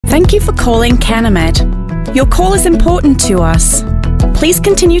Thank you for calling Canamed. Your call is important to us. Please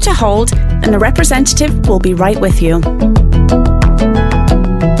continue to hold, and a representative will be right with you.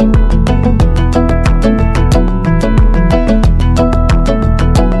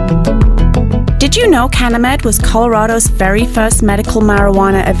 Did you know Canamed was Colorado's very first medical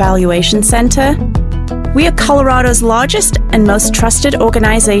marijuana evaluation center? We are Colorado's largest and most trusted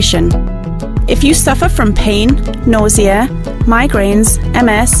organization. If you suffer from pain, nausea, migraines,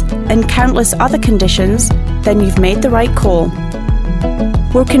 MS, and countless other conditions, then you've made the right call.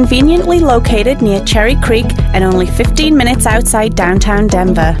 We're conveniently located near Cherry Creek and only 15 minutes outside downtown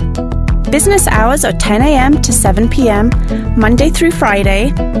Denver. Business hours are 10 a.m. to 7 p.m. Monday through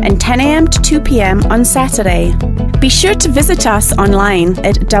Friday and 10 a.m. to 2 p.m. on Saturday. Be sure to visit us online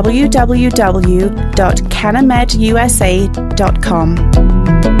at www.canamedusa.com.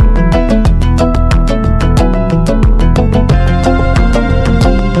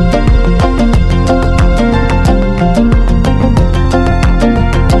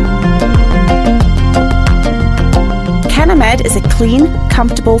 Canamed is a clean,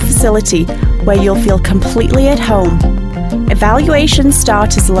 comfortable facility where you'll feel completely at home. Evaluations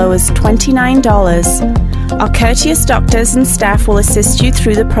start as low as $29. Our courteous doctors and staff will assist you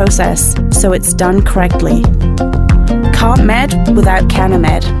through the process, so it's done correctly. Can't med without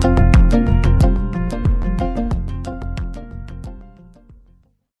Canamed.